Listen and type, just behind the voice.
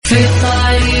في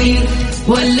الطريق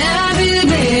ولا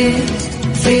بالبيت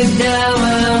في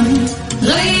الدوام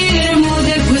غير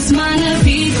مودك واسمعنا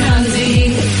في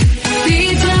ترانزيت.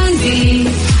 في ترانزيت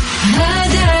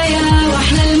هدايا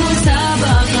واحلى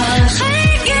المسابقة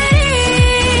خليك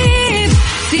قريب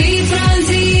في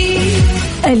ترانزيت.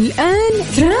 الآن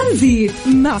ترانزيت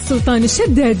مع سلطان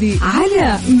الشدادي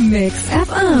على ميكس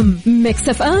اف ام. ميكس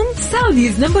اف ام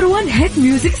سعوديز نمبر 1 هيت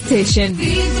ميوزك ستيشن.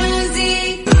 في ترانزيت.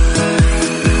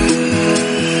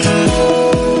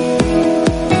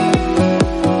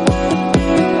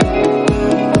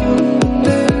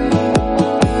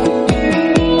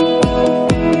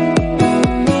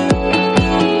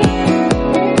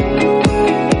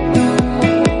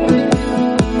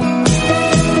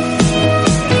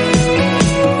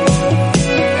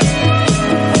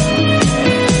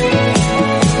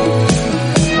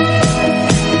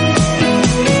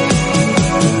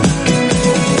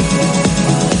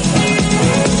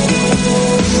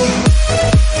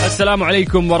 السلام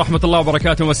عليكم ورحمة الله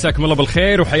وبركاته. مساكم الله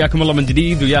بالخير وحياكم الله من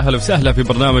جديد ويا هلا وسهلا في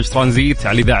برنامج ترانزيت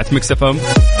على إذاعة ميكس اف ام.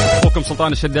 أخوكم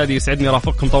سلطان الشدادي يسعدني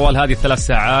رافقكم طوال هذه ال3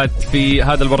 ساعات في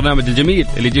هذا البرنامج الجميل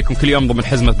اللي يجيكم كل يوم ضمن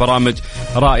حزمة برامج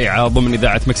رائعة ضمن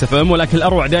إذاعة ميكس اف ام، ولكن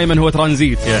الأروع دائما هو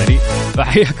ترانزيت يعني.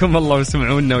 فحياكم الله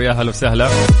وسمعونا ويا هلا وسهلا.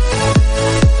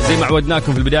 زي ما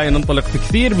عودناكم في البداية ننطلق في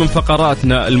كثير من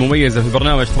فقراتنا المميزة في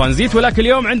برنامج ترانزيت، ولكن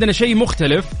اليوم عندنا شيء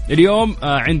مختلف. اليوم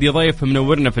عندي ضيف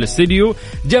منورنا في الاستديو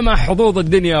جمع حظوظ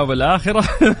الدنيا والآخرة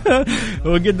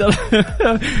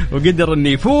وقدر أن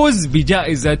يفوز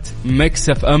بجائزة ميكس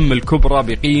اف ام الكبرى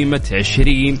بقيمة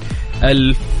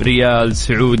 20,000 ريال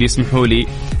سعودي. اسمحوا لي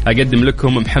أقدم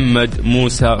لكم محمد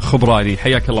موسى خبراني.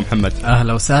 حياك الله محمد.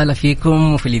 أهلا وسهلا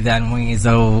فيكم وفي الإذاعة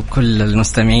المميزة وكل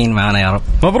المستمعين معنا يا رب.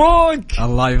 مبروك.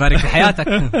 الله يبارك في حياتك.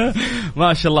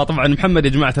 ما شاء الله. طبعا محمد يا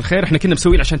جماعة الخير احنا كنا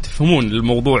مسوين عشان تفهمون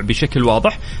الموضوع بشكل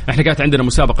واضح. احنا كانت عندنا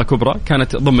مسابقة كبرى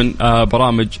كانت ضمن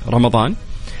برامج رمضان،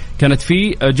 كانت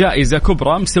في جائزة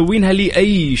كبرى مسوينها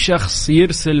لأي شخص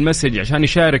يرسل مسج عشان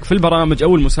يشارك في البرامج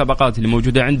أو المسابقات اللي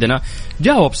موجودة عندنا.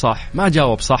 جاوب صح ما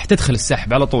جاوب صح تدخل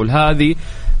السحب على طول. هذه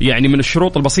يعني من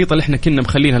الشروط البسيطة اللي احنا كنا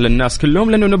مخلينها للناس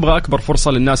كلهم، لأنه نبغى أكبر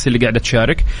فرصة للناس اللي قاعدة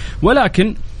تشارك.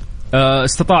 ولكن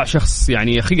استطاع شخص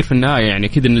يعني يخير في النهاية، يعني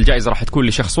كده ان الجائزة راح تكون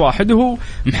لشخص واحد وهو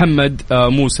محمد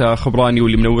موسى خبراني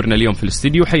واللي منورنا اليوم في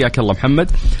الاستديو. حياك الله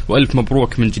محمد وألف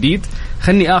مبروك من جديد.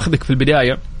 خلني أخذك في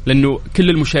البداية لأنه كل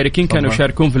المشاركين كانوا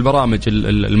يشاركون في البرامج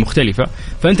المختلفة،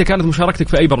 فأنت كانت مشاركتك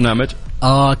في أي برنامج؟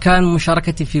 كان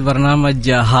مشاركتي في برنامج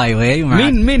هاي واي.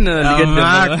 مين اللي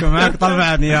قدم؟ معك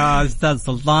طبعا يا أستاذ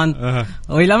سلطان.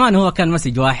 والأمان هو كان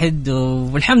مسج واحد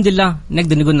والحمد لله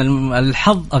نقدر نقول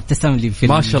الحظ ابتسم لي في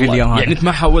ما شاء الله. اليوم يعني أنت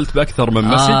ما حاولت بأكثر من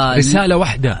مسج؟ رسالة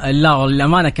واحدة؟ لا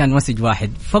والأمانة كان مسج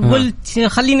واحد، فقلت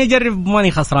خليني أجرب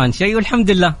ماني خسران شيء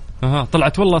والحمد لله.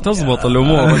 طلعت والله تزبط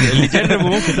الأمور. اللي جربوا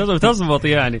ممكن تزبط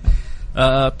يعني.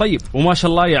 طيب وما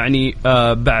شاء الله يعني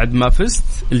بعد ما فزت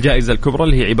الجائزة الكبرى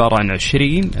اللي هي عبارة عن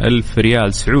 20,000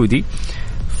 ريال سعودي،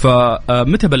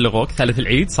 فمتى بلغوك؟ ثالث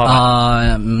العيد صار؟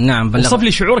 نعم بلغ. وصف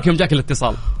لي شعورك يوم جاك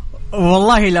الاتصال.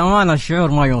 والله الأمانة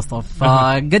الشعور ما يوصف.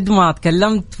 قد ما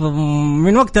تكلمت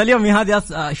من وقت اليوم هذه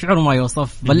شعور ما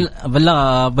يوصف.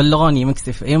 بلغوني ميكس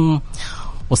اف ام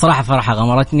وصراحة فرحة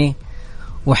غمرتني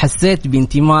وحسيت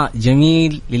بانتماء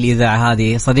جميل للإذاعة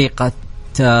هذه. صديقة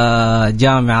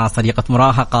جامعة، صديقة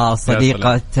مراهقة،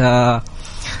 صديقة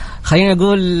خلينا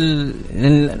نقول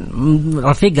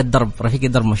رفيق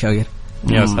الدرب مشاوير.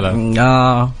 يا سلام.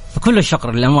 فكل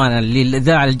الشكر للأمانة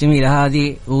للإذاعة الجميلة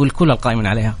هذه والكل القائمين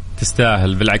عليها.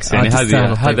 تستاهل بالعكس يعني.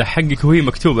 هذا حقك وهي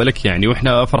مكتوبة لك يعني،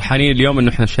 وإحنا فرحانين اليوم إنه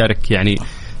إحنا نشارك يعني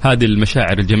هذه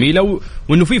المشاعر الجميلة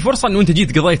وإنه في فرصة إنه أنت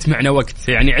جيت قضيت معنا وقت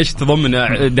يعني، عشت ضمن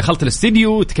دخلت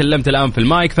الاستديو وتكلمت الآن في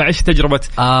المايك، فعشت تجربة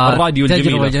الراديو الجميلة.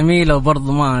 تجربة جميلة.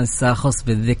 وبرضو ما أنسى خص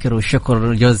بالذكر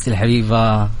والشكر جوزتي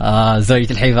الحبيبة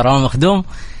زوجتي الحبيبة روان مخدوم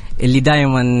اللي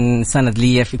دائما سند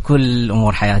لي في كل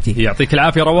أمور حياتي. يعطيك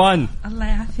العافية روان. الله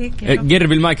يعافيك.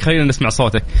 قرب المايك خلينا نسمع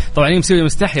صوتك. طبعا هي مسوية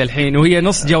مستحية الحين وهي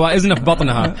نص جوائزنا في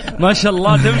بطنها ما شاء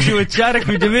الله، تمشي وتشارك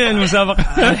في جميع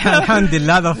المسابقات. الحمد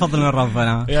لله هذا فضل من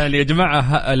ربنا. يعني يا جماعة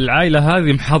العائلة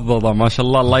هذه محظظة ما شاء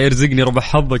الله. الله يرزقني ربح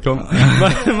حظكم.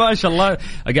 ما شاء الله.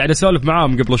 قاعد أسولف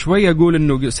معاهم قبل شوية أقول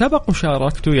إنه سبق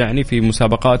وشاركتوا يعني في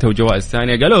مسابقات وجوائز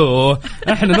ثانية، قالوا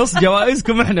إحنا نص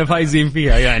جوائزكم إحنا فايزين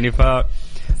فيها يعني.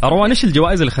 روان إيش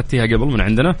الجوائز اللي خدتيها قبل من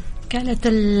عندنا؟ كانت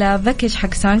الباكج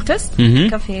حق سانتوس،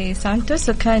 كافي سانتوس،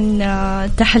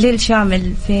 وكان تحليل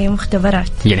شامل في مختبرات.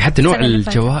 يعني حتى نوع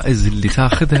الجوائز اللي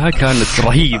تاخذها كانت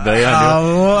رهيبة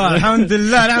يعني. الحمد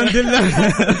لله الحمد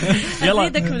لله. يلا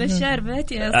أزيدك من الشعر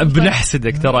بيتي يا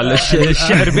بنحسدك ترى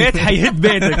الشعر بيت حيهد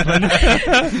بيتك.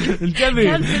 انتبه.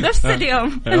 كان في نفس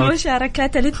اليوم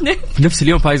المشاركات الاثنين في نفس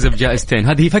اليوم فايزة بجائزتين.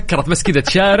 هذه هي فكرت بس كذا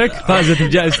تشارك، فازت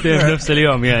بجائزتين في نفس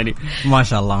اليوم يعني. ما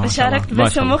شاء الله. شاركت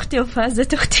باسم أختي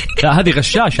وفازت أختي. لا هذه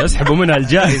غشاشة، اسحبوا منها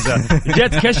الجائزة.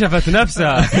 جت كشفت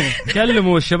نفسها.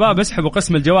 كلموا الشباب اسحبوا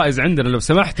قسم الجوائز عندنا لو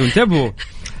سمحتوا، انتبهوا.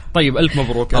 طيب ألف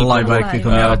مبروك. الله يبارك فيكم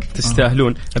يا رب.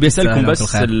 تستاهلون. أبي أسألكم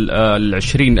بس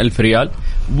 20,000 ريال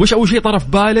وش أول شيء طرف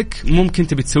بالك ممكن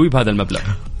تبي تسويه بهذا المبلغ؟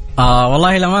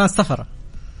 والله لما السفرة.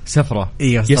 سفرة.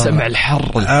 إيه يسمع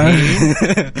الحر الحين.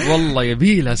 والله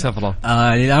يبيلها سفرة.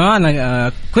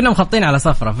 للأمانة كنا مخطين على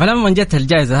سفرة، فلما جت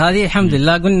الجائزة هذه الحمد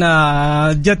لله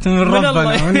قلنا جت من ربنا.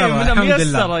 من الحمد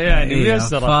لله يعني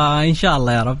ميسرة. فإن شاء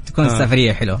الله يا رب تكون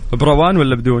السفرية حلوة. بروان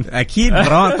ولا بدون؟ أكيد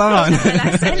بروان طبعا.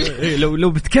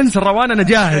 لو بتكنسل روان أنا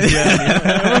جاهز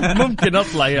يعني. ممكن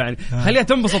أطلع يعني. خليها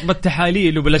تنبسط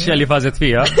بالتحاليل وبالأشياء اللي فازت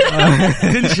فيها.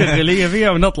 تنشغل هي فيها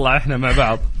ونطلع إحنا مع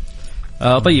بعض.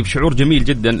 طيب شعور جميل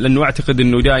جدا، لأنه أعتقد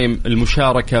أنه دايم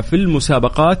المشاركة في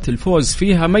المسابقات الفوز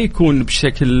فيها ما يكون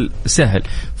بشكل سهل.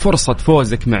 فرصة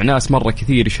فوزك مع ناس مرة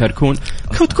كثير يشاركون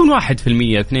تكون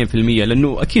 1% 2%،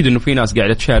 لأنه أكيد أنه في ناس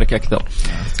قاعدة تشارك أكثر.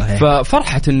 صحيح.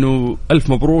 ففرحة أنه ألف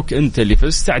مبروك أنت اللي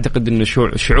فزت، أعتقد أنه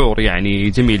شعور يعني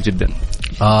جميل جدا.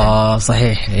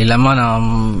 صحيح. لما أنا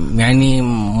يعني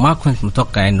ما كنت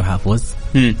متوقع أنه حافوز،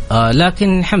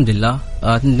 لكن الحمد لله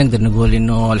نقدر نقول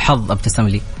أنه الحظ ابتسم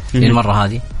لي للمرة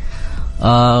هذه.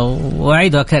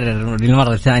 وأعيد وأكرر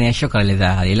للمرة الثانية شكرا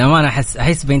للإذاعة هذه. لما أنا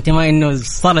أحس بانتماء إنه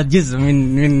صارت جزء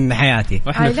من حياتي.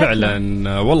 وإحنا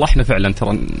فعلا والله إحنا فعلا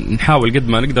ترى نحاول قد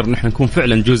ما نقدر نحن نكون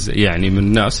فعلا جزء يعني من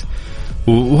الناس،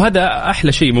 وهذا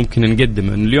أحلى شيء ممكن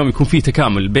نقدمه، إن اليوم يكون فيه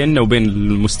تكامل بيننا وبين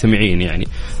المستمعين يعني.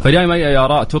 فدائما أي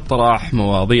آراء تطرح،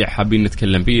 مواضيع حابين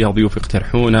نتكلم فيها، ضيوف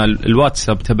يقترحونها،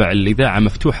 الواتساب تبع الإذاعة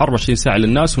مفتوح 24 ساعة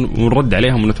للناس ونرد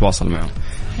عليهم ونتواصل معهم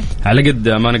على قد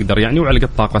ما نقدر يعني وعلى قد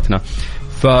طاقتنا.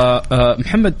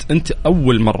 فمحمد أنت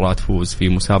أول مرة تفوز في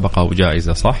مسابقة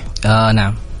وجائزة صح؟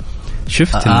 نعم.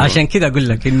 شفت عشان كذا أقول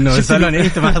لك إنه سألوني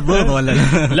أنت محظوظ ولا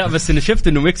لا؟ لا بس إنه شفت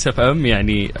إنه ميكس اف ام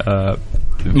يعني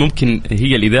ممكن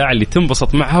هي الإذاعة اللي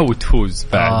تنبسط معها وتفوز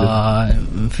بعد.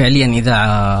 فعليا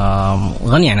إذاعة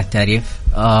غنية عن التعريف،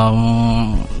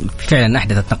 فعلا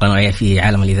أحدثت نقلة نوعية في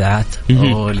عالم الإذاعات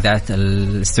والإذاعات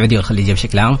السعودية والخليجية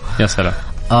بشكل عام. يا سلام.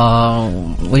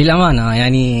 وللأمانة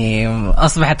يعني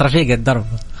أصبحت رفيقة الدرب،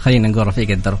 خلينا نقول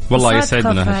رفيقة الدرب. والله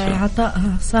يسعدنا في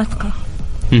عطائها صادقة.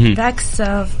 بالعكس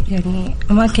يعني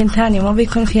أماكن ثانية ما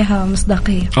بيكون فيها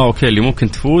مصداقية. أوكي اللي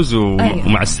ممكن تفوز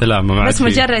ومع السلامة ما بس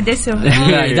مجرد اسم.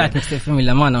 لا إذاعة مكس اف ام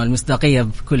الأمانة والمصداقية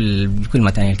بكل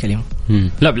ما تعني الكلمة.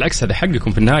 لا بالعكس هذا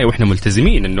حقكم في النهاية، وإحنا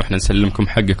ملتزمين إنه إحنا نسلمكم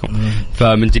حقكم.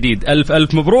 فمن جديد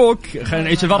ألف مبروك، خلينا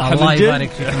نعيش الفرحة. الله يبارك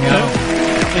فيكم يا رب.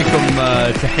 يعطيكم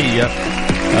تحية.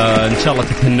 إن شاء الله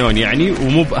تتهنون يعني،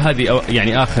 ومو هذه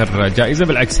يعني آخر جائزة،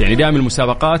 بالعكس يعني دائما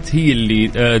المسابقات هي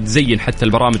اللي تزين حتى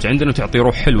البرامج عندنا وتعطي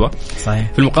روح حلوة.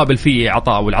 صحيح. في المقابل فيه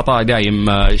عطاء، والعطاء دايم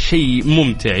شيء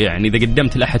ممتع يعني. إذا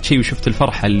قدمت لأحد شيء وشفت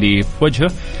الفرحة اللي في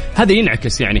وجهه هذا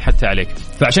ينعكس يعني حتى عليك.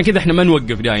 فعشان كذا إحنا ما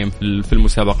نوقف دايم في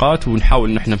المسابقات،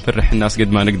 ونحاول إن إحنا نفرح الناس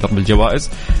قد ما نقدر بالجوائز.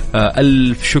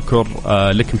 ألف شكر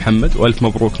لك محمد، وألف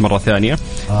مبروك مرة ثانية.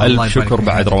 ألف شكر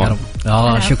بعد روان.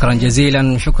 شكرا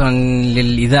جزيلا، شكرا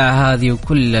للإذاعة هذه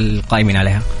وكل القائمين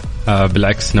عليها.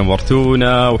 بالعكس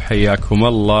نورتونا وحياكم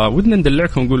الله. ودنا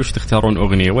ندلعكم نقول وش تختارون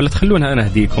أغنية ولا تخلونها أنا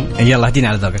أهديكم؟ يلا هدينا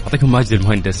على ذوقك. أعطيكم ماجد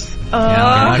المهندس.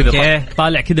 كذا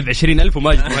طالع كذا ب20,000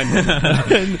 وماجد المهندس.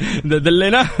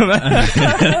 دليناه.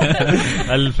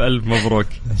 ألف مبروك.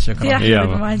 شكرا يا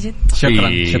ماجد.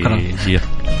 شكرا.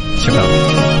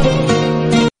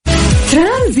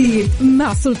 ترانزيت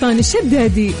مع سلطان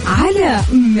الشدادي على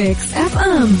ميكس اف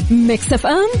ام. ميكس اف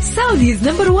ام سعوديز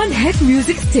نمبر 1 هيت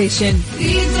ميوزك ستيشن.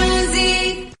 في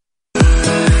ترانزيت.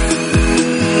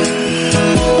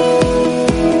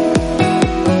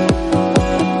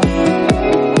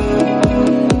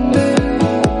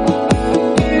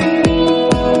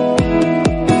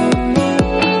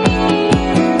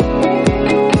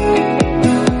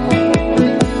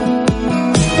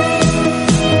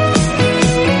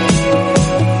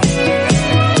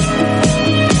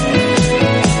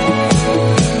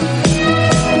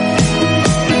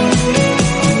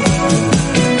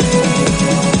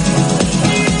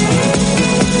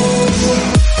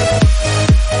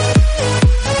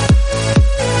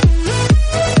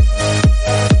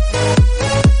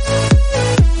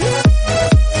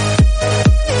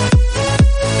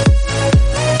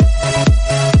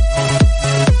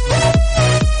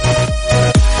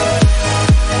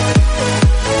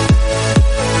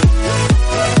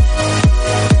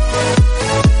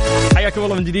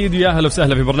 من جديد ويا اهلا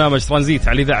وسهلا في برنامج ترانزيت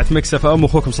على اذاعه مكس اف ام،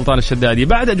 اخوكم سلطان الشدادي.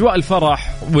 بعد اجواء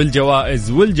الفرح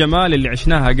والجوائز والجمال اللي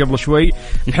عشناها قبل شوي،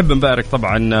 نحب نبارك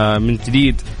طبعا من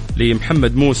جديد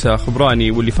لمحمد موسى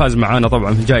خبراني، واللي فاز معانا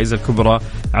طبعا في الجائزه الكبرى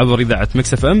عبر اذاعه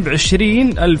مكس اف ام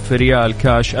ب20,000 ريال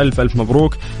كاش. الف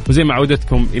مبروك. وزي ما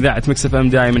عودتكم اذاعه مكس اف ام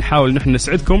دائما نحاول نحن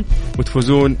نسعدكم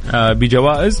وتفوزون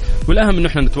بجوائز، والاهم انه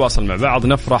احنا نتواصل مع بعض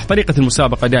نفرح. طريقه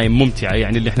المسابقه دائما ممتعه،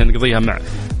 يعني اللي احنا نقضيها مع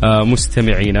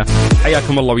مستمعينا.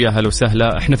 حياكم الله ويا هلا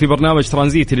وسهلا. احنا في برنامج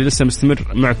ترانزيت اللي لسه مستمر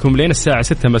معكم لين الساعه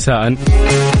 6 مساء.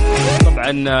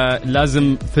 طبعا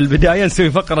لازم في البدايه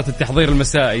نسوي فقره التحضير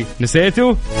المسائي،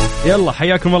 نسيتوا؟ يلا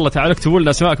حياكم الله، تعالوا اكتبوا لنا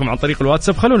اسماءكم عن طريق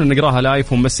الواتساب، خلونا نقراها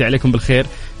لايف ونمسي عليكم بالخير.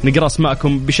 نقرا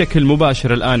اسماءكم بشكل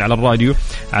مباشر الان على الراديو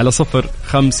على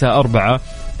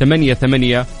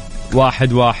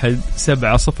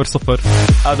 0548811700.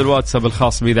 هذا الواتساب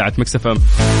الخاص بإذاعة مكس اف ام.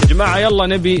 جماعة يلا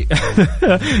نبي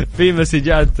في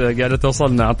مسجات قاعدة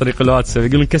توصلنا عن طريق الواتساب،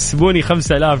 يقولون كسبوني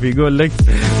 5000. يقول لك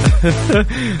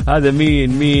هذا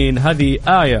مين هذه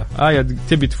آية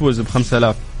تبي تفوز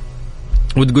ب5000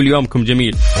 وتقول يومكم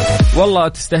جميل. والله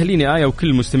تستاهليني آية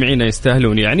وكل مستمعينا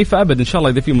يستاهلون يعني، فأبد إن شاء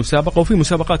الله إذا في مسابقة، وفي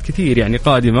مسابقات كثير يعني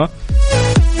قادمة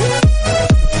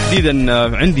تحديدا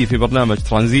عندي في برنامج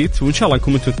ترانزيت، وإن شاء الله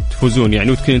أنكم أنتم تفوزون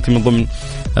يعني وتكون أنت من ضمن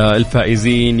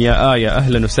الفائزين. يا آية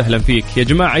أهلا وسهلا فيك. يا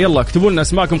جماعة يلا اكتبوا لنا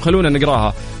اسماءكم، خلونا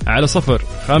نقراها على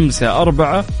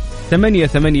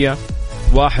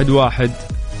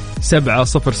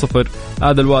 0548811700.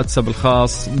 هذا الواتساب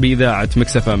الخاص بإذاعة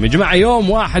مكس اف ام. يا جماعة يوم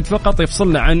واحد فقط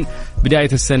يفصلنا عن بداية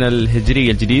السنة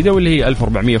الهجرية الجديدة واللي هي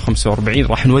 1445.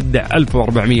 راح نودع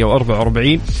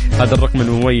 1444. هذا الرقم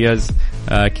المميز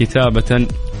كتابة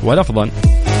ولفظا.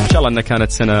 إن شاء الله أنها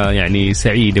كانت سنة يعني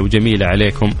سعيدة وجميلة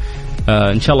عليكم.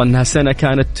 إن شاء الله أنها سنة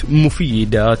كانت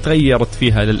مفيدة، تغيرت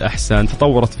فيها للأحسن،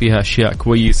 تطورت فيها أشياء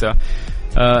كويسة.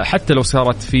 حتى لو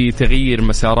صارت في تغيير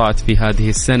مسارات في هذه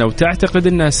السنة وتعتقد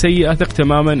أنها سيئة، ثق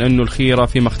تماما أنه الخيرة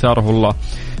فيما اختاره الله.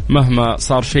 مهما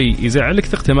صار شيء يزعلك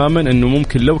ثق تماما أنه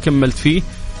ممكن لو كملت فيه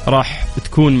راح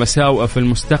تكون مساوئة في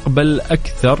المستقبل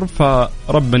أكثر،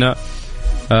 فربنا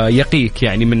يقيك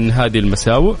يعني من هذه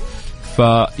المساوئ.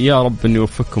 فيا رب أن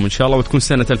يوفقكم إن شاء الله، وتكون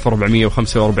سنة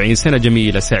 1445 سنة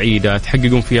جميلة سعيدة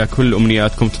تحققون فيها كل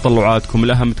أمنياتكم تطلعاتكم.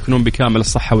 الأهم تكونون بكامل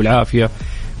الصحة والعافية،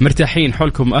 مرتاحين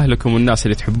حولكم أهلكم والناس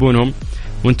اللي تحبونهم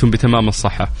وانتم بتمام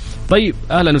الصحة. طيب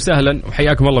أهلا وسهلا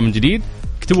وحياكم الله من جديد.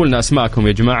 اكتبوا لنا أسماءكم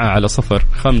يا جماعة على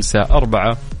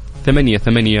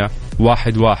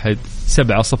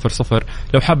 0548811700.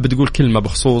 لو حاب تقول كلمة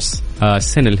بخصوص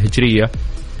السنة الهجرية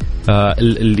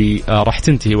اللي راح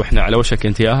تنتهي وإحنا على وشك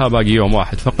انتهاءها، باقي يوم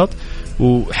واحد فقط،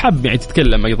 وحاب يعني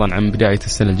تتكلم أيضا عن بداية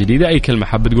السنة الجديدة، أي كلمة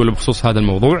حاب تقول بخصوص هذا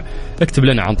الموضوع اكتب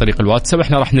لنا عن طريق الواتساب.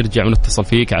 إحنا راح نرجع ونتصل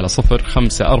فيك على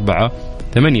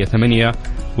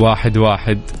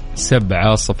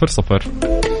 0548811700.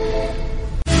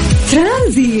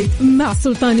 ترانزيت مع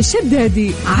سلطان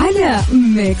الشدادي على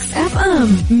ميكس اف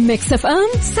ام. ميكس اف ام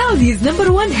سعوديز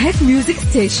نمبر 1 هيت ميوزك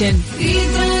ستيشن. في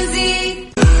ترانزيت.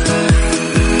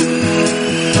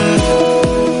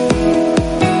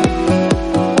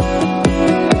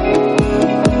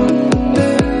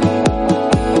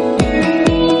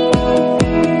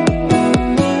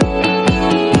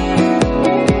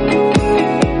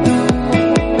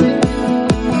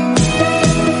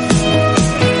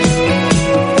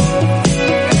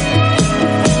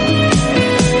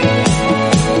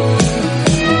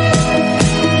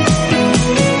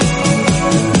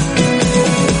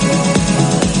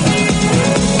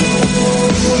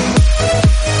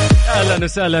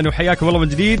 وسهلا وحياكم الله من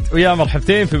جديد ويا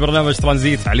مرحبتين في برنامج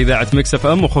ترانزيت على إذاعة مكس اف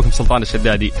ام، واخوكم سلطان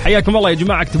الشدادي. حياكم الله يا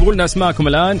جماعة، اكتبوا لنا اسماءكم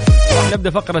الآن. راح نبدأ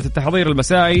فقرة التحضير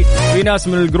المسائي. في ناس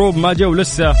من الجروب ما جو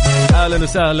لسه، أهلا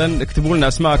وسهلا. اكتبوا لنا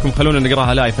اسماءكم، خلونا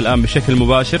نقراها لايف الآن بشكل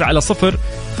مباشر على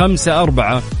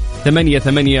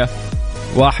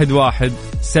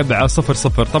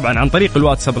 0548811700. طبعا عن طريق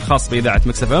الواتساب الخاص بإذاعة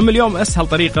مكس اف ام. اليوم أسهل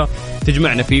طريقة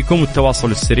تجمعنا فيكم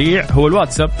والتواصل السريع هو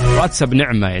الواتساب. واتساب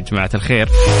نعمة يا جماعة الخير،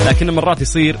 لكن مرات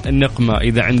يصير النقمة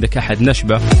إذا عندك أحد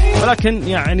نشبة، ولكن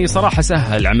يعني صراحة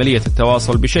سهل عملية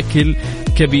التواصل بشكل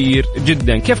كبير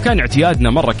جدا. كيف كان اعتيادنا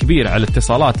مرة كبير على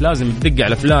الاتصالات، لازم تدق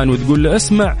على فلان وتقول له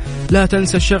اسمع لا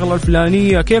تنسى الشغلة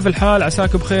الفلانية، كيف الحال،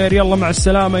 عساك بخير، يلا مع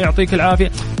السلامة، يعطيك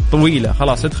العافية. طويلة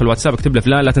خلاص، ادخل واتساب اكتب له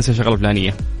فلان لا تنسى الشغلة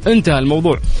الفلانية، انتهى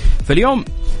الموضوع. فاليوم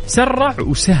سرع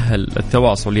وسهل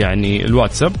التواصل يعني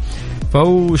الواتساب،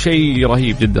 فهو شيء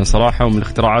رهيب جدا صراحة، ومن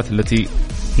الاختراعات التي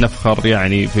نفخر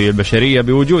يعني في البشرية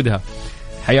بوجودها.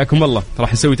 حياكم الله.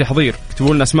 راح نسوي تحضير،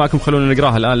 اكتبوا لنا اسماءكم خلونا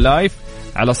نقراها الآن لايف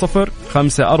على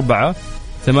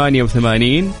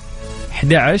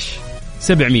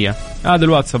 0548811700. هذا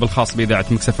الواتساب الخاص بإذاعة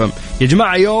مكس اف ام. يا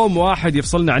جماعة يوم واحد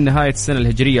يفصلنا عن نهاية السنة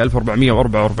الهجرية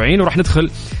 1444 وراح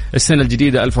ندخل السنة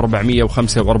الجديدة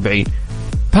 1445.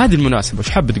 بهذه المناسبة وش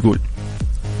حاب تقول؟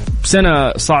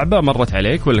 سنة صعبة مرت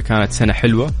عليك ولا كانت سنة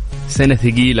حلوة؟ سنة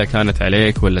ثقيلة كانت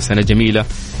عليك ولا سنة جميلة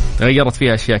غيرت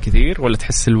فيها أشياء كثير؟ ولا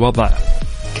تحس الوضع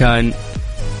كان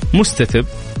مستتب،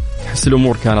 تحس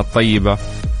الأمور كانت طيبة؟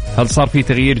 هل صار في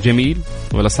تغيير جميل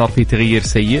ولا صار في تغيير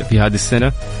سيء في هذه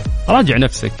السنة؟ راجع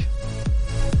نفسك.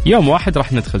 يوم واحد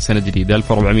راح ندخل سنة جديدة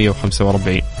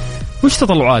 1445. وش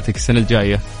تطلعاتك السنة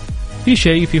الجاية؟ في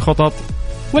شيء، في خطط،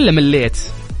 ولا مليت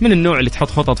من النوع اللي تحط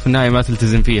خطط في النهاية ما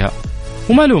تلتزم فيها؟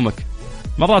 وما لومك،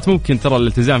 مرات ممكن ترى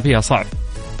الالتزام فيها صعب،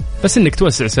 بس انك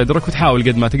توسع صدرك وتحاول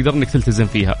قد ما تقدر انك تلتزم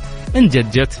فيها. ان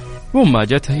جت وما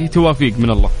جت هي توافيق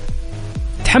من الله.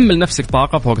 تحمل نفسك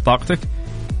طاقة فوق طاقتك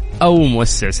او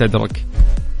موسع صدرك.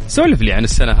 سولف لي عن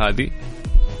السنة هذه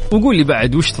وقول لي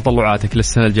بعد وش تطلعاتك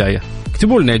للسنة الجاية.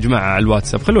 اكتبوا لنا يا جماعة على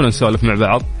الواتساب، خلونا نسولف مع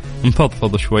بعض،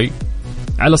 نفضفض شوي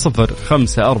على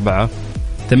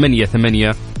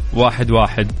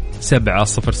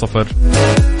 0548811700.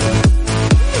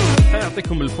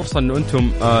 يعطيكم الفرصة أنه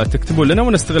أنتم تكتبوا لنا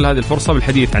ونستغل هذه الفرصة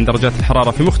بالحديث عن درجات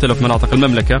الحرارة في مختلف مناطق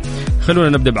المملكة. خلونا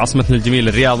نبدأ بعاصمتنا الجميلة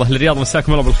الرياض. أهل الرياض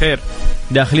مساكم الله بالخير،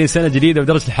 داخلين سنة جديدة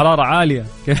ودرجة الحرارة عالية.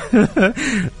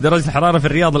 درجة الحرارة في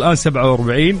الرياض الآن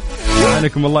 47.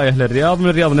 سبحانكم الله يا أهل الرياض. من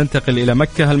الرياض ننتقل إلى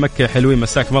مكة. هل مكة حلوين؟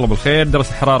 مساكم الله بالخير، درجة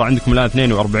الحرارة عندكم الآن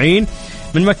 42.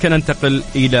 من مكة ننتقل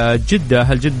إلى جدة.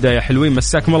 هل جدة يا حلوين؟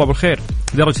 مساكم الله بالخير،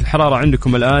 درجة الحرارة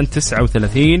عندكم الآن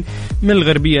 39. من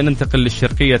الغربية ننتقل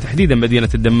للشرقية تحديدا مدينة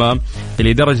الدمام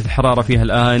اللي درجة الحرارة فيها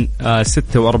الآن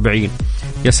 46.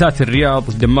 يا ساتر، الرياض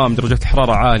الدمام درجة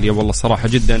الحرارة عالية والله صراحة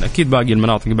جدا. أكيد باقي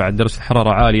المناطق بعد درجة الحرارة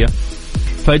عالية.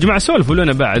 فيا جماعة سولفوا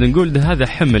لنا بعد، نقول ده هذا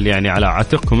حمل يعني على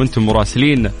عاتقكم أنتم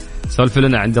مراسلين. سولفوا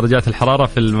لنا عن درجات الحرارة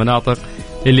في المناطق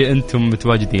اللي أنتم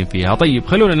متواجدين فيها. طيب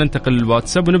خلونا ننتقل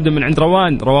للواتساب ونبدأ من عند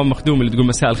روان مخدوم اللي تقول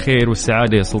مساء الخير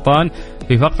والسعادة يا سلطان.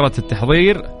 في فقرة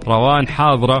التحضير روان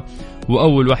حاضرة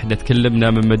وأول واحدة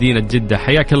تكلمنا من مدينة جدة.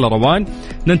 حياك الله روان.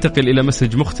 ننتقل إلى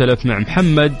مسج مختلف مع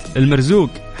محمد المرزوق.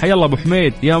 حيا الله أبو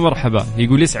حميد، يا مرحبا.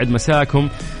 يقول يسعد مساكم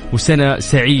وسنة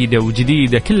سعيدة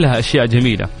وجديدة كلها أشياء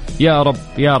جميلة. يا رب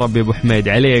يا رب يا أبو حميد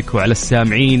عليك وعلى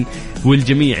السامعين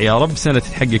والجميع، يا رب سنة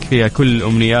تتحقق فيها كل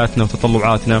أمنياتنا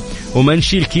وتطلعاتنا وما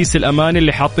نشيل كيس الأمان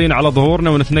اللي حاطين على ظهورنا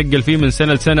ونتنقل فيه من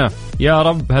سنة لسنة. يا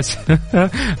رب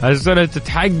هالسنة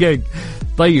تتحقق.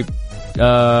 طيب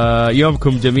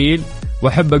يومكم جميل،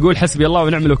 وأحب أقول حسبي الله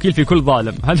ونعم الوكيل في كل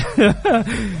ظالم.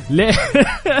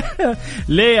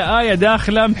 ليه آية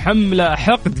داخلة محملة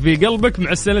حقد في قلبك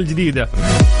مع السنة الجديدة؟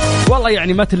 والله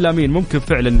يعني ما تلامين، ممكن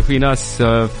فعلا في ناس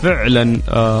فعلا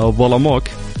ظلموك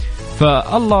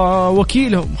فالله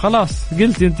وكيلهم. خلاص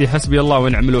قلت انت حسبي الله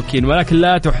ونعم الوكيل، ولكن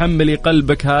لا تحملي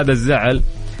قلبك هذا الزعل.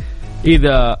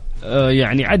 إذا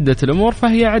يعني عدت الأمور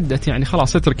فهي عدت، يعني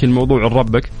خلاص اتركي الموضوع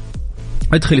لربك.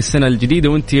 ادخل السنة الجديدة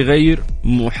وانت غير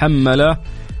محملة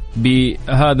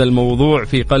بهذا الموضوع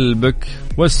في قلبك.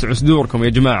 وسعوا صدوركم يا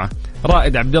جماعة.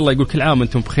 رائد عبد الله يقول كل عام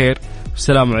وانتم بخير،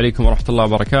 السلام عليكم ورحمة الله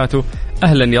وبركاته.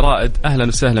 أهلا يا رائد، أهلا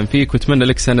وسهلا فيك واتمنى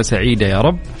لك سنة سعيدة يا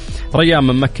رب. ريان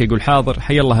من مكة يقول حاضر،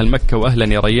 حيا الله المكة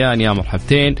وأهلا يا ريان، يا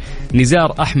مرحبتين.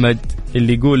 نزار أحمد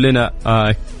اللي يقول لنا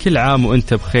كل عام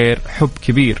وانت بخير، حب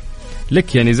كبير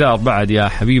لك يا نزار بعد يا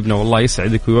حبيبنا، والله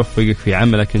يسعدك ويوفقك في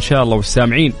عملك إن شاء الله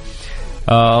والسامعين.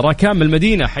 راكام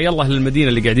المدينة، حيا الله للمدينة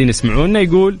اللي قاعدين يسمعونا،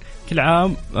 يقول كل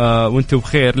عام وانتم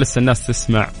بخير. لسه الناس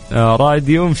تسمع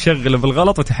راديو مشغل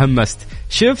بالغلط وتحمست،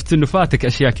 شفت انه فاتك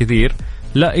اشياء كثير.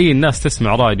 لا ايه، الناس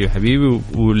تسمع راديو حبيبي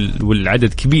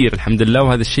والعدد كبير الحمد لله،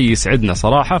 وهذا الشيء يسعدنا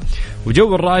صراحة.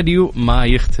 وجو الراديو ما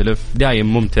يختلف،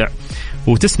 دايم ممتع،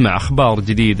 وتسمع اخبار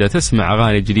جديدة، تسمع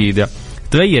اغاني جديدة،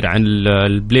 تغير عن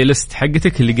البلاي ليست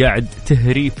حقتك اللي قاعد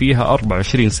تهري فيها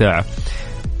 24 ساعة.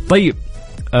 طيب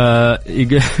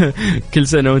كل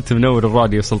سنة وانتم منور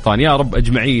الراديو سلطان، يا رب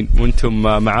أجمعين وانتم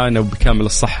معانا وبكامل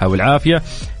الصحة والعافية.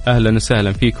 أهلا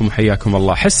وسهلا فيكم وحياكم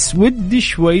الله. حس ودي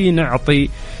شوي نعطي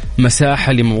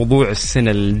مساحة لموضوع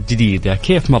السنة الجديدة.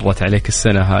 كيف مرت عليك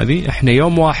السنة هذه؟ احنا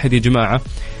يوم واحد يا جماعة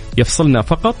يفصلنا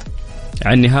فقط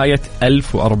عن نهاية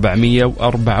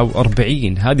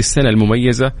 1444، هذه السنة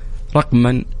المميزة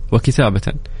رقما وكتابة.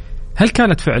 هل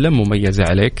كانت فعلا مميزة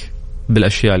عليك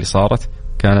بالأشياء اللي صارت؟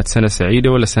 كانت سنة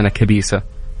سعيدة ولا سنة كبيسة؟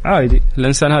 عادي،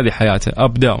 الإنسان هذه حياته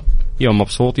أب داون، يوم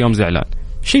مبسوط يوم زعلان،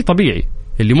 شيء طبيعي.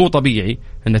 اللي مو طبيعي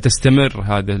أن تستمر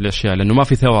هذه الأشياء لأنه ما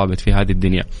في ثوابت في هذه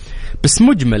الدنيا. بس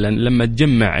مجملا لما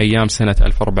تجمع أيام سنة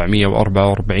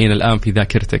 1444 الآن في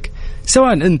ذاكرتك،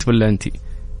 سواء أنت ولا أنتي،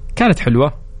 كانت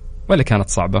حلوة ولا كانت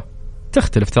صعبة؟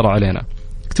 تختلف ترى علينا.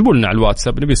 اكتبوا لنا على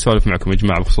الواتساب، نبي نسولف معكم يا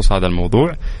جماعة بخصوص هذا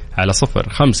الموضوع على 0548811700.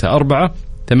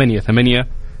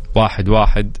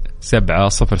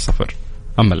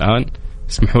 أما الآن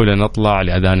اسمحوا لنا نطلع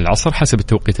لأذان العصر حسب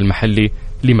التوقيت المحلي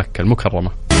لمكة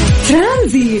المكرمة.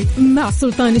 ترانزيت مع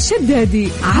سلطان الشدادي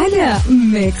على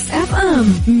ميكس اف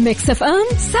ام. ميكس اف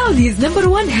ام سعوديز نمبر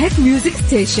 1 هيت ميوزك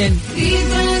ستيشن. في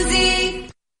ترانزيت.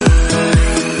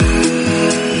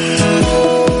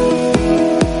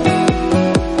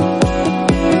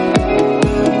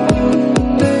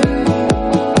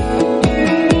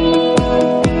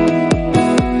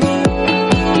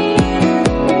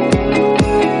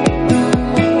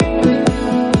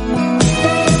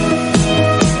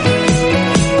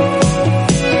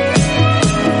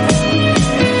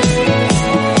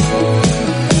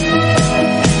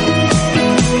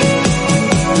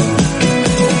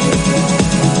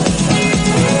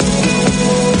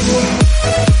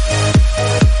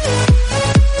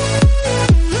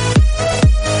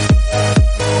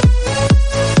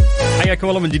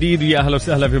 والله من جديد ويا أهلا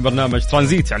وسهلا في برنامج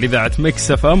ترانزيت على إذاعة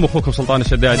ميكس اف ام، أخوكم سلطان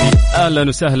الشدادي. أهلا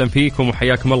وسهلا فيكم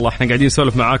وحياكم الله. احنا قاعدين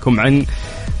نسولف معاكم عن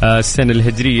السنة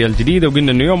الهجرية الجديدة،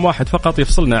 وقلنا إنه يوم واحد فقط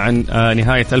يفصلنا عن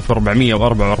نهاية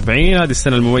 1444 هذه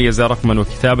السنة المميزة رقما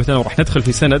وكتابة، وراح ندخل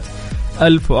في سنة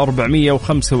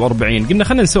 1445. قلنا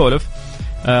خلينا نسولف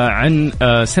عن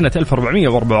سنة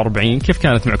 1444. كيف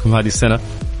كانت معكم هذه السنة؟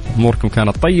 أموركم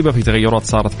كانت طيبة؟ في تغيرات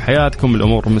صارت في حياتكم؟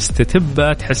 الأمور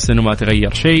مستتبة؟ تحس أنه ما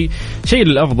تغير شيء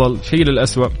للأفضل شيء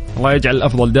للأسوأ؟ الله يجعل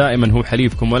الأفضل دائما هو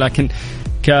حليفكم، ولكن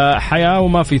كحياة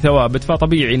وما في ثوابت،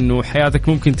 فطبيعي أنه حياتك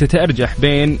ممكن تتأرجح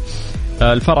بين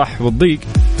الفرح والضيق،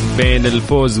 بين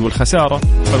الفوز والخسارة.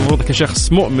 فالمفروض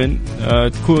كشخص مؤمن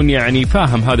تكون يعني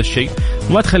فاهم هذا الشيء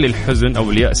وما تخلي الحزن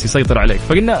أو اليأس يسيطر عليك.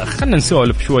 فقلنا خلنا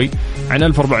نسولف شوي عن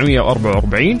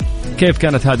 1444. كيف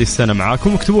كانت هذه السنة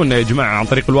معاكم؟ اكتبوا لنا يا جماعة عن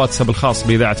طريق الواتساب الخاص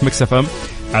بإذاعة ميكس اف ام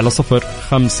على 0548811700.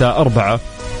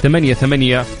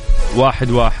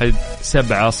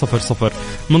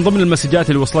 من ضمن المسجات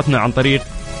اللي وصلتنا عن طريق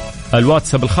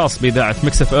الواتساب الخاص بإذاعة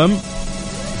ميكس اف ام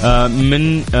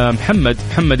من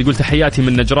محمد يقول تحياتي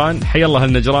من نجران. حيا الله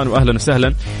النجران وأهلا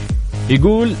وسهلا.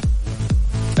 يقول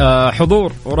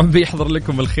حضور وربي يحضر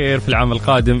لكم الخير في العام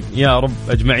القادم يا رب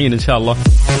أجمعين إن شاء الله.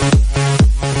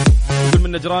 يقول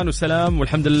من نجران وسلام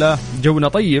والحمد لله جونا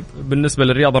طيب. بالنسبة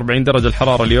للرياض 40 درجة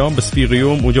الحرارة اليوم، بس في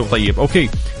غيوم وجو طيب. أوكي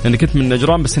لأنك كنت من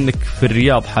نجران بس إنك في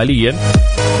الرياض حاليا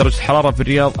درجة الحرارة في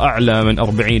الرياض أعلى من 40،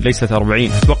 ليست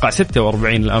 40، أتوقع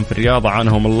 46 الآن في الرياض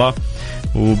عانهم الله،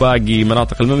 وباقي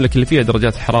مناطق المملكة اللي فيها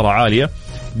درجات الحرارة عالية.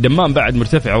 دمام بعد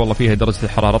مرتفعة والله فيها درجة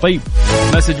الحرارة. طيب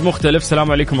مسج مختلف.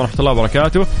 السلام عليكم ورحمة الله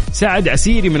وبركاته. سعد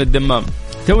عسيري من الدمام،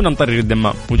 تونا نطرق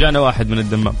الدمام وجانا واحد من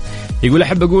الدمام يقول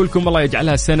أحب أقولكم الله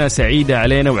يجعلها سنة سعيدة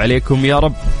علينا وعليكم يا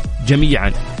رب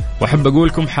جميعا، وأحب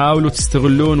أقولكم حاولوا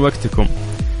تستغلون وقتكم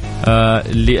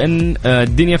لأن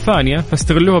الدنيا فانية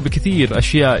فاستغلوها بكثير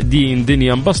أشياء، دين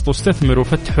دنيا، انبسطوا استثمروا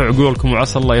فتحوا عقولكم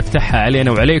وعسى الله يفتحها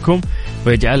علينا وعليكم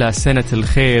ويجعلها سنة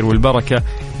الخير والبركة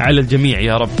على الجميع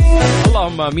يا رب.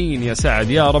 اللهم آمين يا سعد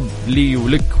يا رب، لي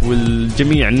ولك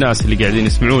والجميع الناس اللي قاعدين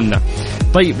يسمعونا.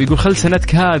 طيب يقول خل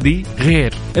سنتك هذه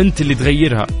غير، أنت اللي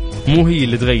تغيرها مو هي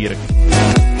اللي تغيرك.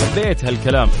 حبيت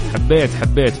هالكلام،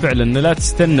 حبيت فعلا أن لا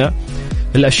تستنى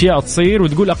الأشياء تصير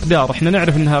وتقول أقدار. إحنا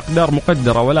نعرف أنها أقدار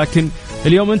مقدرة، ولكن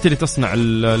اليوم أنت اللي تصنع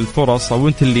الفرص، أو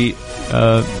أنت اللي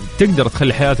تقدر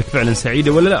تخلي حياتك فعلا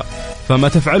سعيدة ولا لا. فما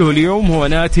تفعله اليوم هو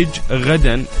ناتج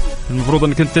غدا. المفروض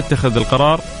أنك أنت تتخذ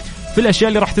القرار في الأشياء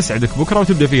اللي راح تسعدك بكرة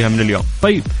وتبدأ فيها من اليوم.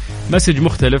 طيب مسج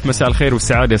مختلف. مساء الخير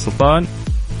والسعادة يا سلطان.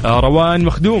 روان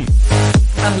مخدوم،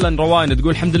 أهلا روان.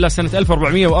 تقول الحمد لله سنة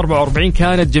 1444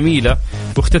 كانت جميلة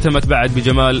واختتمت بعد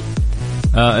بجمال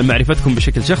معرفتكم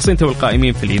بشكل شخصي انت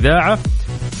والقائمين في الإذاعة،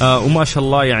 وما شاء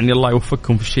الله يعني الله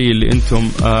يوفقكم في الشيء اللي انتم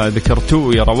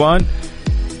ذكرتوه يا روان.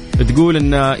 تقول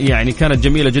ان يعني كانت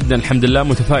جميلة جدا الحمد لله،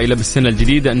 متفائلة بالسنة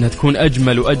الجديدة انها تكون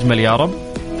اجمل واجمل يا رب.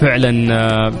 فعلا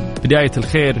بداية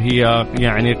الخير هي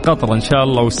يعني قطرة ان شاء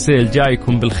الله، والسيل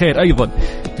جايكم بالخير ايضا.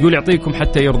 تقول يعطيكم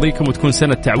حتى يرضيكم وتكون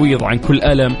سنة تعويض عن كل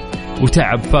ألم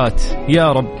وتعب فات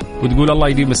يا رب. وتقول الله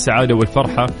يديم السعادة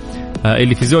والفرحة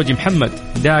اللي في زوجي محمد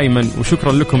دائما،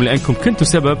 وشكرا لكم لأنكم كنتوا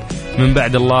سبب من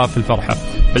بعد الله في الفرحة.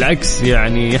 بالعكس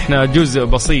يعني احنا جزء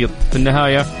بسيط في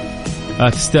النهاية،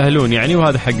 تستاهلون يعني،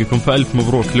 وهذا حقكم، فألف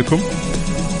مبروك لكم.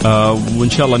 وإن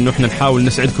شاء الله إنه احنا نحاول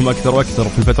نسعدكم أكثر وأكثر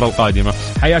في الفترة القادمة.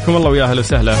 حياكم الله ويا أهلا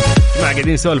وسهلا.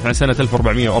 قاعدين نسولف عن سنة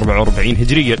 1444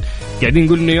 هجريا، قاعدين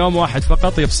نقول إنه يوم واحد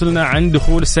فقط يفصلنا عن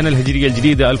دخول السنة الهجرية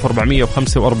الجديدة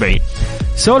 1445.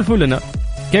 سولفوا لنا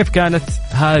كيف كانت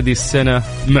هذه السنة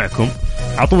معكم،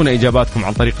 أعطونا إجاباتكم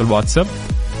عن طريق الواتساب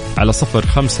على 0548811700.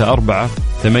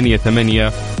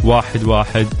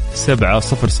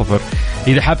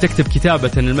 إذا حاب تكتب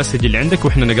كتابة المسج اللي عندك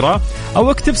وإحنا نقرأه،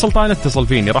 أو اكتب سلطان اتصل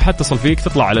فيني، راح اتصل فيك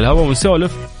تطلع على الهواء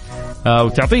ونسولف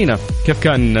وتعطينا كيف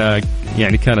كان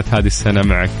يعني كانت هذه السنة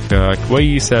معك،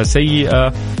 كويسة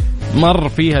سيئة، مر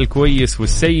فيها الكويس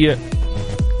والسيء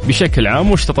بشكل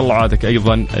عام، وش تطلعاتك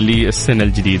أيضا للسنة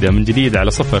الجديدة. من جديد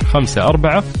على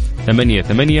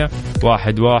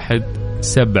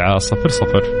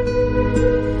 0548811700.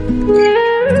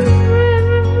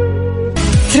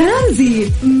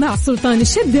 ترانزيت مع سلطان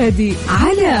الشدادي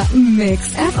على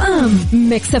ميكس اف ام.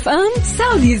 ميكس اف ام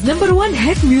سعوديز نمبر 1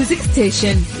 هيت ميوزك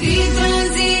ستيشن. في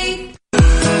ترانزيت.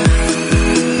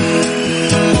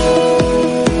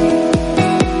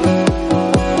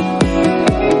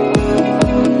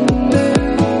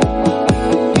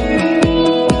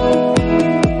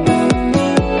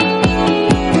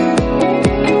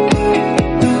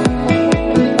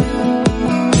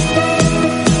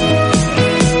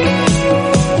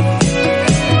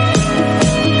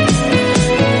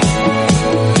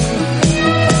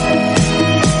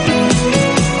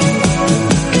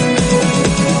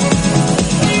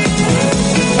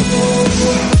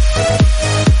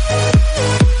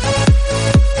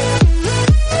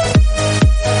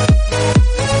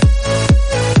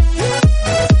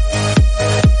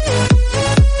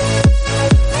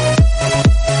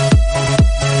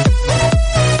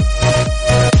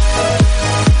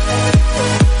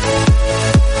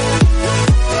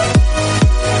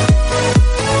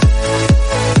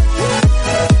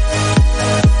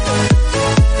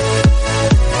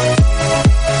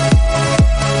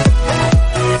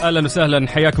 أهلا وسهلا،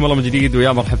 حياكم الله من جديد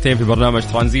ويا مرحبتين في برنامج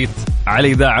ترانزيت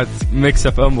على إذاعة ميكس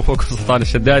اف ام، وفوق سلطان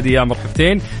الشدادي. يا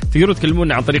مرحبتين. تقدروا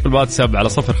تكلمونا عن طريق الواتساب على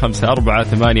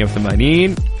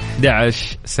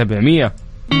 0548811700.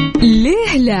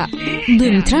 ليه لا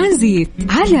ضمن ترانزيت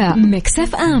على ميكس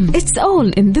اف ام. It's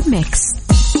all in the mix.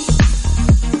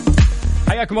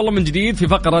 حياكم الله من جديد في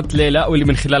فقرة ليلى، واللي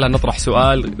من خلالها نطرح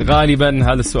سؤال. غالبا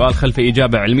هذا السؤال خلفه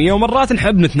إجابة علمية، ومرات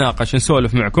نحب نتناقش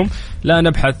نسولف معكم، لا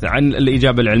نبحث عن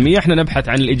الإجابة العلمية، احنا نبحث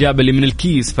عن الإجابة اللي من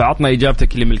الكيس. فعطنا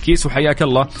إجابتك اللي من الكيس. وحياك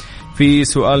الله في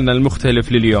سؤالنا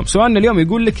المختلف لليوم. سؤالنا اليوم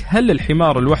يقول لك: هل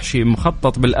الحمار الوحشي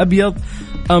مخطط بالأبيض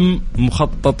أم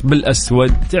مخطط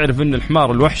بالأسود؟ تعرف أن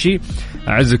الحمار الوحشي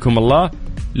أعزكم الله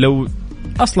لو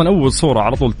أصلا أول صورة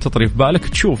على طول تطري في بالك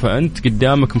تشوفه أنت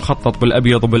قدامك مخطط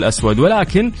بالأبيض وبالأسود،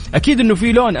 ولكن أكيد أنه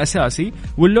في لون أساسي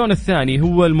واللون الثاني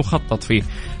هو المخطط فيه.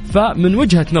 فمن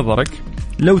وجهة نظرك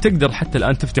لو تقدر حتى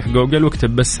الآن تفتح جوجل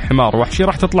واكتب بس حمار وحشي،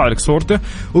 راح تطلع لك صورته،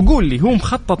 وقول لي هو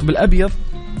مخطط بالأبيض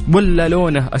ولا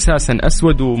لونه أساسا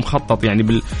أسود ومخطط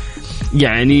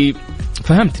يعني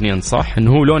فهمتني أنت صح؟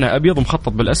 إنه هو لونه أبيض ومخطط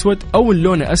بالأسود، أو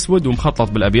اللون أسود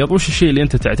ومخطط بالأبيض؟ وش الشيء اللي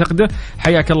أنت تعتقده؟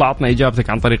 حياك الله، عطنا إجابتك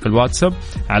عن طريق الواتساب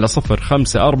على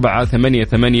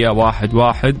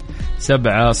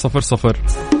 0548811700.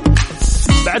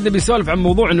 بعدنا بنسولف عن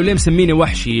موضوع إنه ليه مسمينه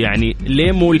وحشي، يعني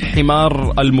ليه مو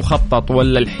الحمار المخطط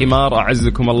ولا الحمار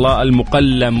أعزكم الله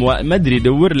المقلم، وما أدري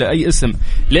دور له أي اسم،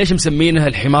 ليش مسمينها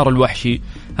الحمار الوحشي؟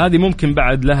 هذه ممكن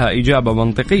بعد لها إجابة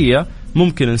منطقية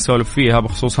ممكن نسولف فيها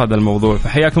بخصوص هذا الموضوع.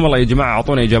 فحياكم الله يا جماعة،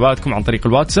 أعطونا إجاباتكم عن طريق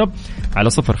الواتساب على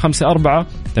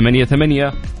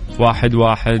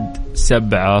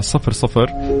 0548811700.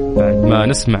 بعد ما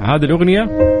نسمع هذه الأغنية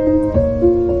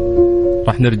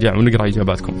راح نرجع ونقرأ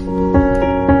إجاباتكم.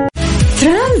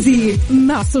 ترانزيت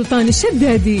مع سلطان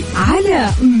الشدادي على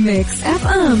ميكس اف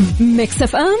ام. ميكس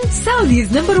اف ام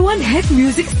سعوديز نمبر 1 هيت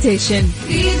ميوزك ستيشن.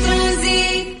 في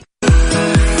ترانزيت.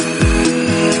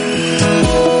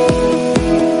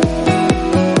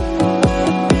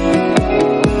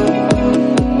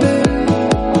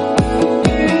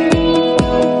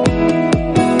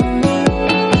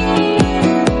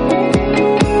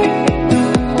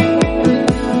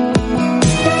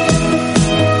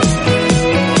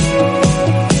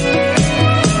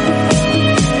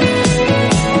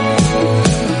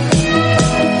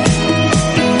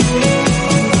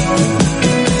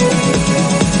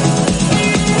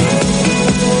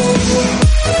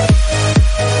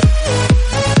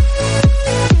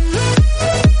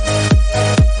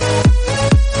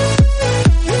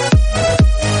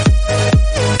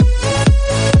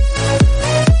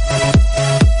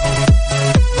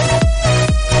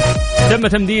 تم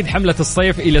تمديد حملة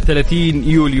الصيف إلى 30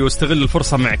 يوليو. استغل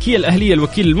الفرصة مع كيا الأهلية،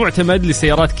 الوكيل المعتمد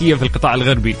لسيارات كيا في القطاع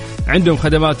الغربي. عندهم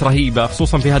خدمات رهيبة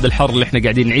خصوصا في هذا الحر اللي احنا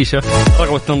قاعدين نعيشه.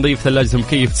 رغوة تنظيف ثلاجة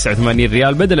مكيف 89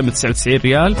 ريال بدلا من 99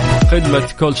 ريال. خدمة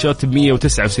كول شوت ب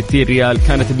 169 ريال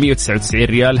كانت ب 199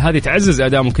 ريال. هذه تعزز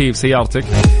أداء مكيف سيارتك.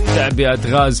 تعبئة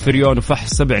غاز فريون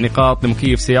وفحص 7 نقاط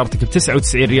لمكيف سيارتك ب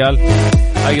 99 ريال.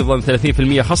 أيضا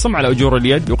 30% خصم على أجور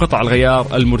اليد وقطع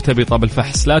الغيار المرتبطة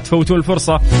بالفحص. لا تفوتوا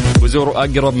الفرصة وزوروا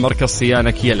أقرب مركز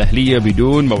صيانة كيا الأهلية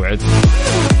بدون موعد.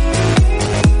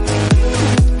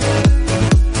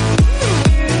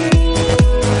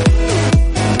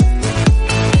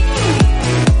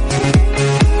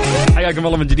 حياكم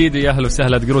الله من جديد، يا أهلا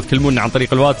وسهلا. تقدروا تكلمونا عن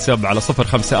طريق الواتساب على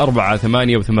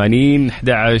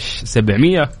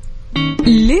 0548811700.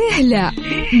 ليه لا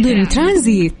ضمن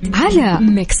ترانزيت على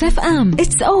ميكس اف ام.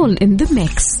 It's all in the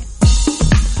mix.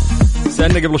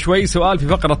 سألنا قبل شوي سؤال في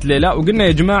فقرة ليلى وقلنا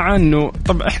يا جماعة انه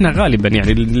طب احنا غالبا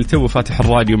يعني اللي تو فاتح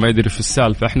الراديو ما يدري شو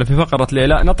السالفة، احنا في فقرة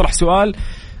ليلى نطرح سؤال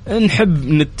نحب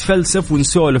نتفلسف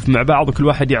ونسولف مع بعض وكل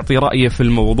واحد يعطي رأيه في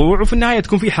الموضوع، وفي النهاية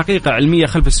تكون في حقيقة علمية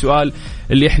خلف السؤال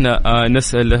اللي احنا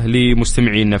نسأله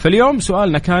لمستمعينا. فاليوم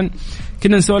سؤالنا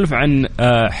كنا نسولف عن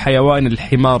حيوان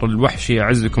الحمار الوحشي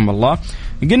أعزكم الله.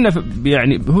 قلنا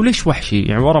يعني هو ليش وحشي؟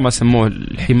 يعني ورا ما سموه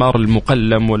الحمار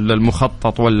المقلم ولا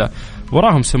المخطط ولا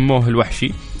وراهم سموه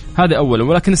الوحشي، هذا أولا.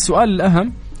 ولكن السؤال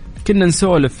الأهم كنا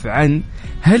نسولف عن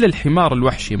هل الحمار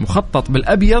الوحشي مخطط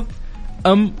بالأبيض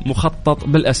أم مخطط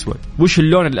بالأسود؟ وش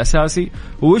اللون الأساسي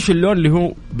وش اللون اللي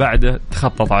هو بعده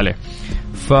تخطط عليه؟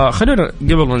 فخلونا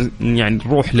قبل ما يعني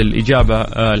نروح للإجابة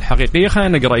الحقيقية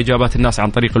خلينا نقرأ إجابات الناس عن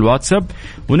طريق الواتساب،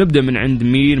 ونبدأ من عند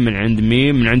مين؟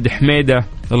 من عند حميدة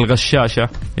الغشاشة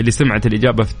اللي سمعت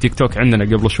الإجابة في التيك توك عندنا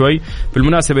قبل شوي.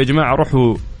 بالمناسبة يا جماعة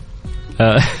روحوا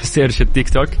سيرش التيك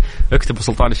توك، اكتبوا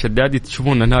سلطان الشدادي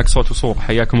تشوفون هناك صوت وصورة.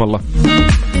 حياكم الله.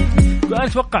 أنا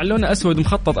أتوقع لونه أسود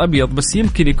مخطط أبيض، بس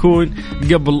يمكن يكون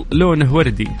قبل لونه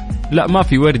وردي. لا ما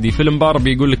في وردي، فيلم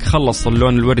باربي يقول لك خلص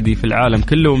اللون الوردي في العالم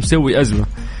كله ومسوي أزمة.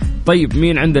 طيب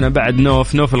مين عندنا بعد؟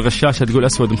 نوف الغشاشة تقول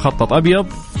أسود مخطط أبيض.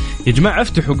 يا جماعة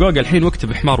افتحوا جوجل الحين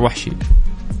واكتب حمار وحشي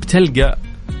بتلقى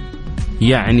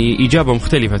يعني إجابة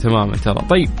مختلفة تماما ترى.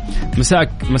 طيب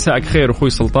مساءك خير أخوي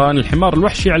سلطان. الحمار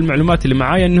الوحشي على المعلومات اللي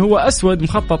معايا أنه هو أسود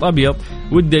مخطط أبيض،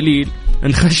 والدليل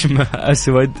إن خشمه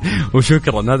أسود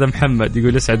وشكرا. هذا محمد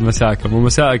يقول يسعد مساكم.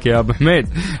 ومساءك يا أبو حميد.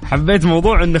 حبيت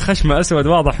موضوع إن خشمه أسود،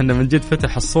 واضح إنه من جد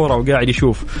فتح الصورة وقاعد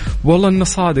يشوف. والله إنه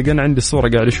صادق، أنا عندي الصورة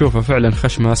قاعد أشوفها فعلا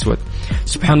خشمه أسود.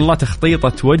 سبحان الله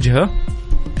تخطيطة وجهه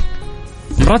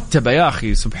مرتبة يا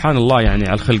أخي، سبحان الله يعني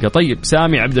على الخلقة. طيب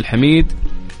سامي عبد الحميد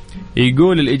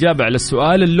يقول الإجابة على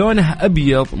السؤال اللونه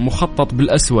أبيض مخطط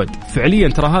بالأسود. فعليا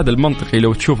ترى هذا المنطقي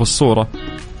لو تشوف الصورة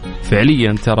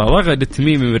فعليا ترى. رغد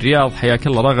التميمي من الرياض، حياك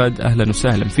الله رغد، أهلا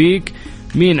وسهلا فيك.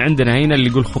 مين عندنا هنا اللي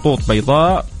يقول خطوط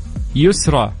بيضاء؟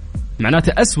 يسرى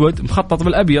معناته أسود مخطط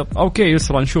بالأبيض. أوكي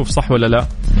يسرى نشوف صح ولا لا.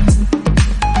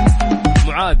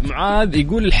 معاذ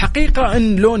يقول الحقيقة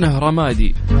أن لونه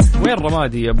رمادي. وين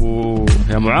رمادي يا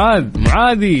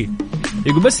معاذي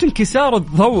يقول بس انكسار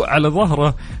الضوء على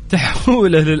ظهره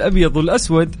تحوله للأبيض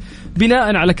والأسود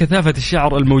بناء على كثافة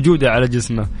الشعر الموجودة على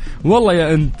جسمه. والله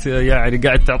يا أنت يعني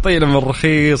قاعد تعطينا من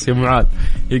الرخيص يا معاذ.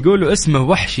 يقولوا اسمه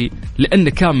وحشي لأنه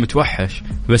كان متوحش،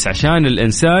 بس عشان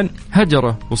الإنسان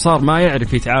هجره وصار ما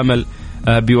يعرف يتعامل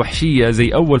بوحشية زي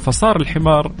أول، فصار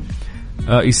الحمار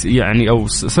يعني أو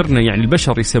صرنا يعني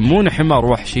البشر يسمونه حمار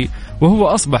وحشي، وهو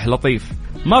أصبح لطيف.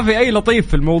 ما في أي لطيف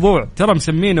في الموضوع، ترى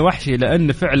مسمينه وحشي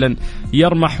لأنه فعلا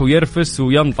يرمح ويرفس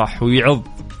وينطح ويعض،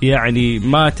 يعني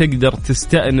ما تقدر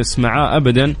تستأنس معاه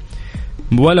أبدا،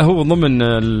 ولا هو ضمن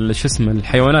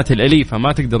الحيوانات الأليفة،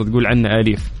 ما تقدر تقول عنه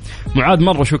أليف. معاذ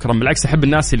مرة شكرا، بالعكس أحب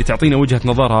الناس اللي تعطينا وجهة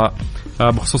نظرها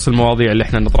بخصوص المواضيع اللي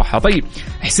احنا نطرحها. طيب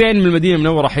حسين من المدينة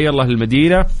المنورة، حيا الله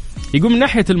المدينة، يقول من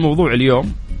ناحية الموضوع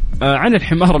اليوم عن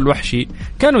الحمار الوحشي،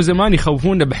 كانوا زمان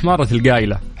يخوفونا بحمارة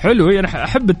القايلة. حلو، أنا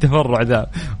أحب التفرع ذا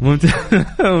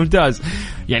ممتاز.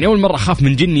 يعني أول مرة أخاف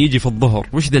من جني يجي في الظهر،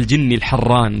 وش ذا الجني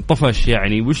الحران طفش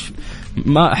يعني، وش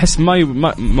ما أحس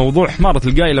موضوع حمارة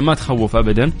القايلة ما تخوف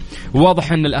أبدا.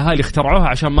 واضح أن الأهالي اخترعوها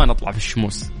عشان ما نطلع في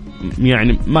الشموس،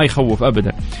 يعني ما يخوف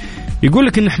أبدا. يقول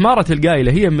لك إن حمارة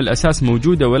القايلة هي من الأساس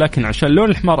موجودة، ولكن عشان لون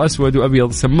الحمار أسود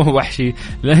وأبيض سموه وحشي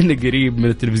لأنه قريب من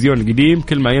التلفزيون القديم،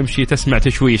 كل ما يمشي تسمع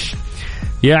تشويش.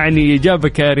 يعني إجابة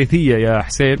كارثية يا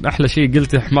حسين. أحلى شيء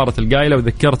قلت حمارة القايلة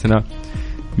وذكرتنا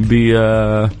ب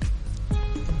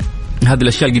هذه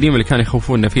الأشياء القديمة اللي كانوا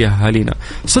يخوفوننا فيها أهالينا.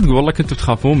 صدق والله كنتوا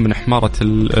تخافون من حمارة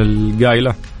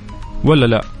القايلة ولا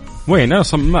لا؟ وين أنا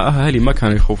ما أهالي ما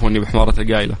كانوا يخوفوني بحمارة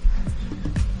القايلة،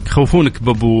 يخوفونك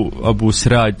بأبو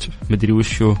سراج مدري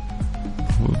وشو،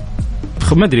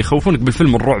 مدري يخوفونك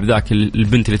بالفيلم الرعب ذاك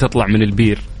البنت اللي تطلع من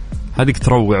البير، هذيك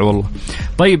تروع والله.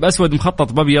 طيب أسود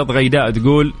مخطط بأبيض، غيداء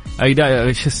تقول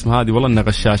أيداء شو اسمها هذه والله إنها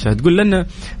غشاشة، تقول لنا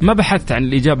ما بحثت عن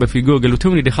الإجابة في جوجل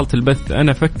وتوني دخلت البث،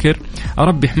 أنا أفكر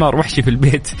أربي حمار وحشي في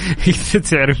البيت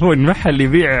تعرفون محل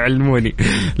يبيع علموني.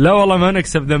 لا والله ما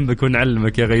نكسب ذنبك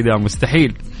ونعلمك يا غيداء،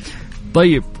 مستحيل.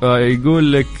 طيب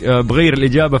يقول لك بغير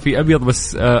الإجابة في أبيض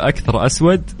بس أكثر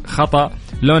أسود. خطأ.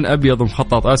 لون أبيض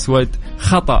مخطط أسود.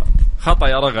 خطأ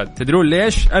يا رغد. تدرون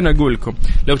ليش؟ أنا أقول لكم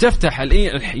لو تفتح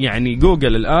يعني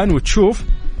جوجل الآن وتشوف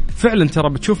فعلا ترى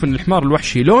بتشوف أن الحمار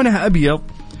الوحشي لونها أبيض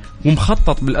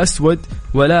ومخطط بالأسود،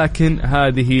 ولكن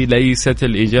هذه ليست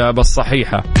الإجابة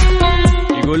الصحيحة.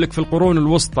 يقول لك في القرون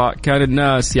الوسطى كان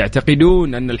الناس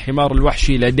يعتقدون أن الحمار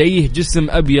الوحشي لديه جسم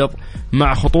أبيض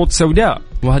مع خطوط سوداء،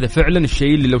 وهذا فعلا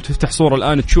الشيء اللي لو تفتح صورة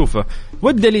الآن تشوفه.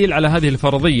 والدليل على هذه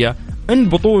الفرضية أن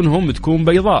بطونهم تكون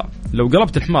بيضاء. لو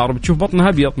قلبت الحمار بتشوف بطنه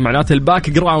أبيض، معناته الباك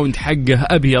جراوند حقه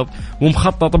أبيض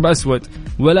ومخطط بأسود.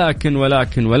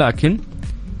 ولكن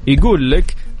يقول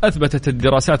لك أثبتت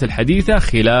الدراسات الحديثة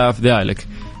خلاف ذلك.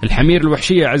 الحمير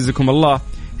الوحشية عزكم الله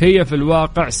هي في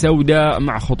الواقع سوداء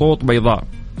مع خطوط بيضاء.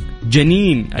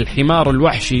 جنين الحمار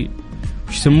الوحشي،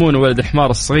 وش يسمونه ولد الحمار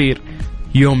الصغير،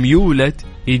 يوم يولد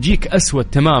يجيك أسود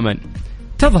تماما،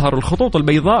 تظهر الخطوط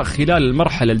البيضاء خلال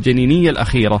المرحلة الجنينية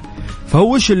الأخيرة.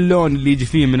 فهو وش اللون اللي يجي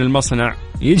فيه من المصنع؟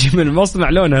 يجي من المصنع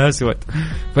لونه أسود.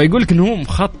 فيقولك إنه هو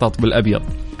مخطط بالأبيض.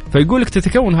 فيقولك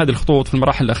تتكون هذه الخطوط في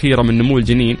المراحل الأخيرة من نمو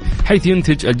الجنين، حيث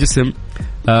ينتج الجسم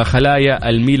خلايا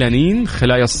الميلانين،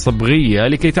 خلايا الصبغية،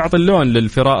 لكي تعطي اللون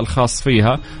للفراء الخاص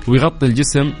فيها ويغطي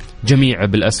الجسم جميعه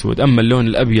بالأسود. أما اللون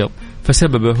الأبيض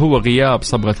فسببه هو غياب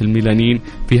صبغة الميلانين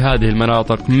في هذه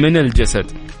المناطق من الجسد.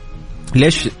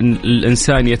 ليش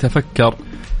الإنسان يتفكر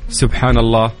سبحان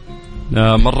الله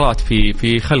مرات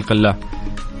في خلق الله؟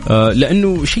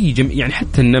 لأنه شيء يعني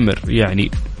حتى النمر،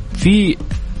 يعني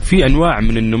في أنواع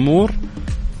من النمور.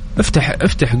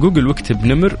 افتح جوجل واكتب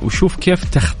نمر وشوف كيف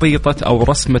تخطيطة أو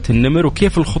رسمة النمر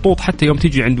وكيف الخطوط حتى يوم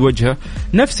تيجي عند وجهه.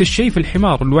 نفس الشيء في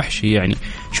الحمار الوحشي، يعني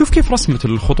شوف كيف رسمة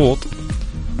الخطوط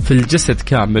في الجسد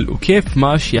كامل وكيف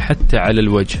ماشية حتى على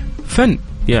الوجه. فن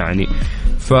يعني.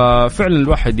 ففعلا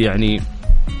الواحد يعني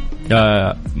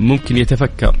ممكن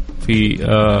يتفكر في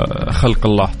خلق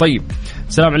الله. طيب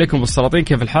السلام عليكم بالسلاطين،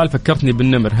 كيف الحال؟ فكرتني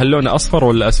بالنمر، هل لونه أصفر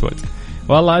ولا أسود؟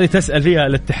 والله هذه تسأل فيها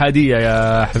الاتحادية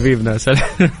يا حبيبنا.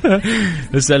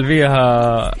 اسأل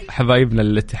فيها حبايبنا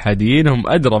الاتحاديين، هم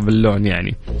أدرى باللون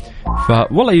يعني.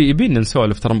 فوالله يبينا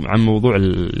نسولف ترى عن موضوع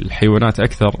الحيوانات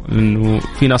أكثر، لأنه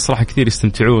في ناس صراحة كثير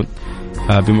يستمتعون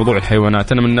بموضوع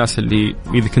الحيوانات. أنا من الناس اللي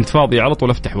إذا كنت فاضي على طول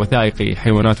أفتح وثائقي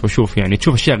حيوانات وأشوف، يعني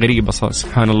تشوف أشياء غريبة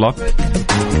سبحان الله.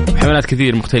 حيوانات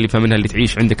كثير مختلفة، منها اللي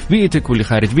تعيش عندك في بيتك واللي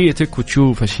خارج بيتك،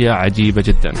 وتشوف أشياء عجيبة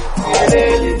جدا.